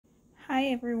Hi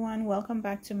everyone, welcome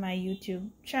back to my YouTube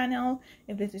channel.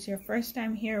 If this is your first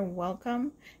time here,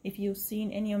 welcome. If you've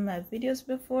seen any of my videos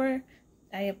before,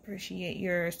 I appreciate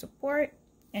your support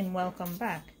and welcome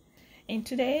back. In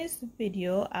today's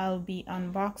video, I'll be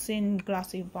unboxing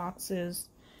Glossybox's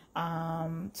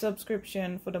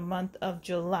subscription for the month of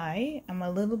July. I'm a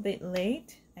little bit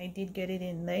late. I did get it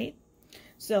in late,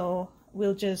 so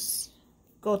we'll just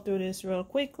go through this real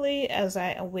quickly as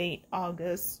I await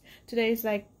August. Today's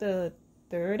like the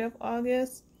 3rd of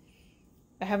August.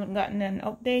 I haven't gotten an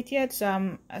update yet, so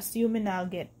I'm assuming I'll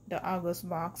get the August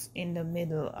box in the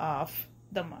middle of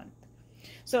the month.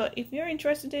 So if you're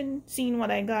interested in seeing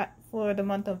what I got for the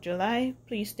month of July,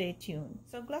 please stay tuned.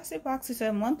 So Glossybox is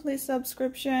a monthly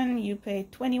subscription. You pay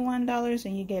 $21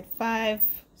 and you get 5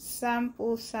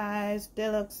 sample size,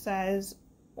 deluxe size,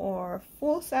 or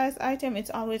full size item.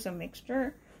 It's always a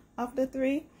mixture of the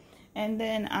 3. And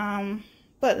then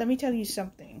but let me tell you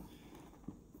something.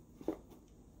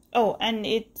 Oh, and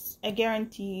it's a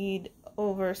guaranteed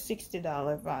over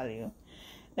 $60 value.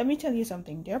 Let me tell you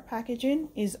something. Their packaging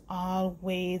is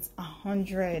always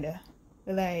 100.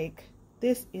 Like,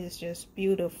 this is just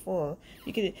beautiful.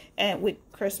 You could, and with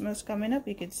Christmas coming up,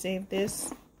 you could save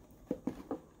this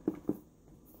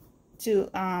to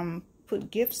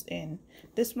put gifts in.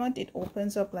 This month it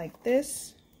opens up like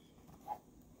this.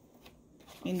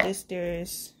 In this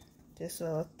there's this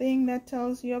little thing that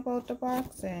tells you about the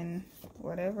box and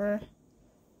whatever,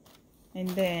 and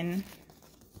then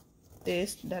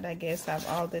this that I guess have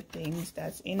all the things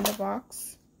that's in the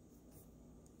box.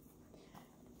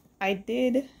 I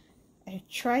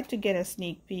tried to get a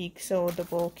sneak peek, so the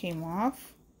bowl came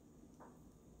off,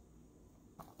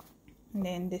 and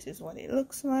then this is what it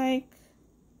looks like.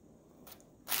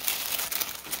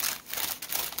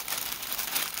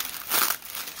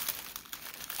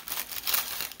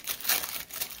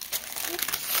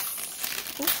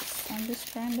 I'm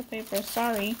just trying the paper.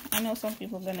 Sorry, I know some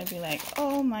people are gonna be like,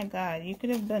 oh my god, you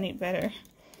could have done it better.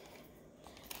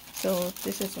 So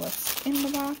this is what's in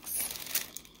the box.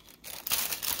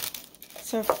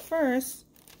 So first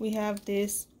we have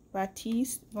this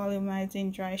Batiste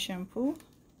volumizing dry shampoo.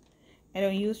 I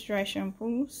don't use dry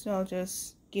shampoo, so I'll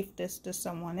just gift this to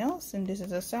someone else. And this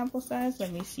is a sample size.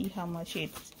 Let me see how much it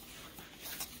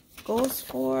goes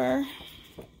for.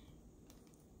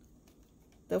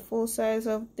 The full size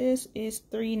of this is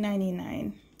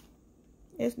 $3.99.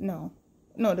 No,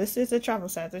 this is a travel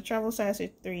size. The travel size is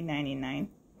 $3.99.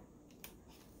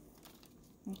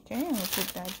 Okay, I'll put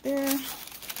that there.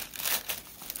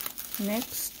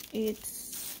 Next,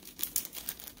 it's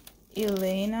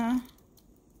Elena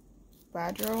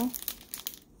Badro.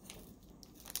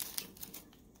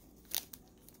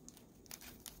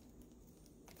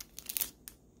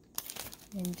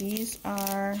 And these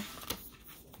are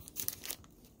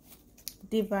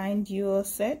Divine Duo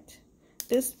set.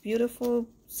 This beautiful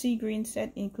sea green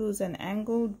set includes an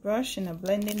angled brush and a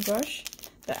blending brush.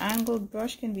 The angled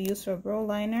brush can be used for brow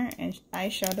liner and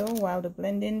eyeshadow, while the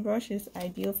blending brush is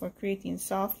ideal for creating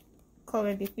soft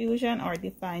color diffusion or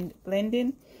defined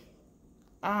blending.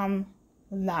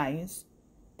 Lies.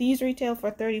 These retail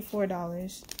for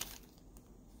 $34.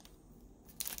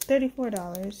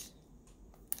 $34.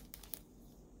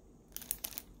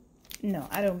 No,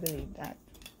 I don't believe that.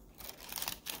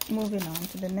 Moving on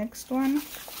to the next one.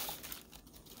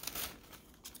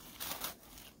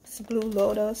 It's Blue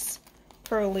Lotus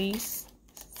Pearly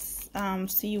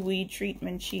Seaweed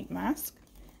Treatment Sheet Mask,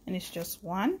 and it's just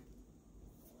one,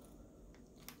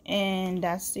 and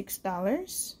that's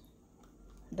 $6.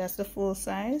 That's the full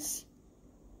size.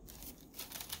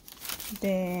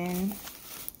 Then,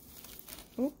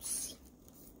 oops,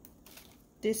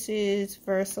 this is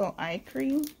Versal Eye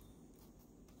Cream.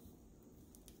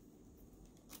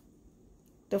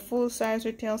 The full size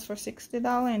retails for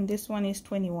 $60, and this one is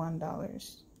 $21. Let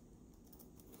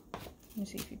me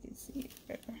see if you can see it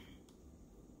better.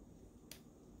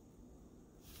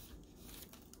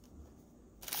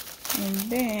 And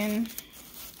then,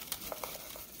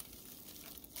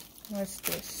 what's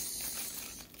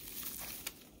this?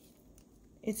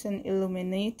 It's an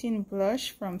illuminating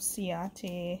blush from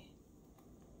Ciate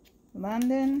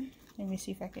London. Let me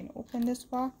see if I can open this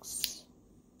box.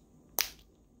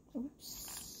 Oops.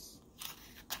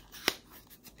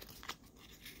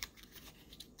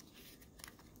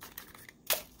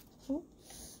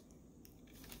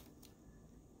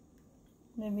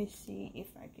 Let me see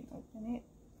if I can open it.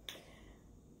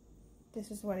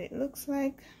 This is what it looks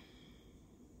like.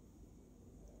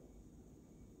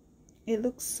 It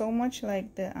looks so much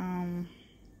like the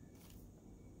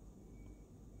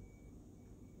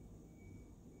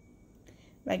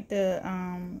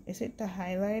is it the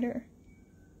highlighter?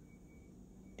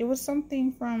 There was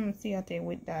something from Ciate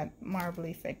with that marble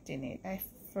effect in it. I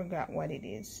forgot what it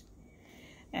is.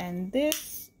 And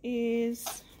this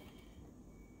is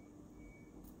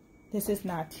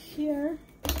not here.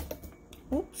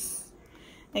 Oops.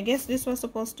 I guess this was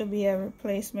supposed to be a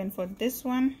replacement for this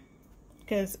one,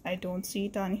 because I don't see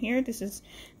it on here. This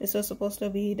was supposed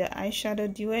to be the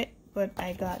eyeshadow duet, but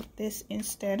I got this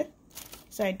instead,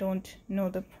 so I don't know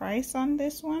the price on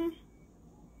this one.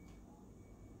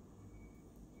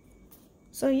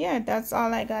 So yeah, that's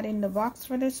all I got in the box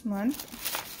for this month.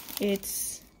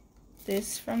 It's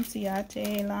this from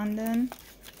Ciate London,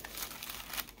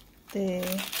 the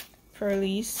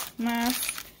Perlice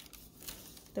mask,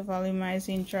 the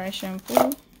volumizing dry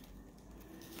shampoo,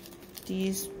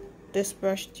 this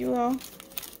brush duo,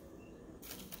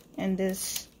 and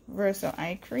this Versa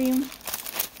eye cream.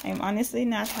 I'm honestly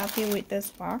not happy with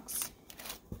this box.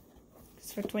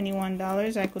 It's for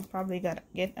 $21. I could probably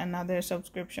get another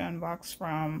subscription box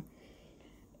from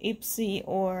Ipsy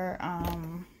or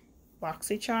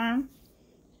BoxyCharm.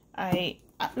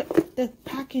 The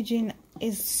packaging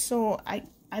is so, I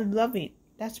love it.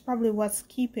 That's probably what's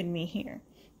keeping me here.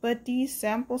 But these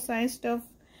sample size stuff,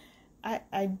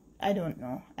 I don't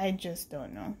know. I just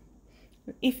don't know.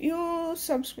 If you're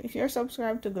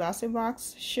subscribed to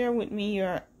Glossybox, share with me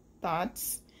your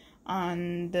thoughts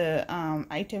on the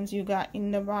items you got in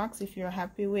the box. If you're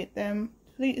happy with them,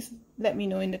 please let me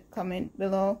know in the comment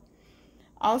below.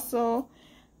 Also,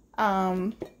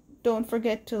 don't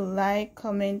forget to like,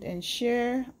 comment, and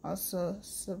share. Also,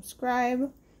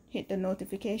 subscribe. Hit the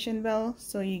notification bell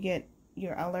so you get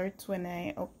your alerts when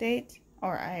I update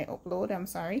or I upload. I'm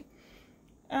sorry.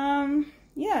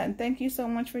 Yeah, thank you so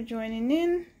much for joining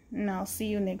in, and I'll see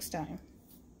you next time.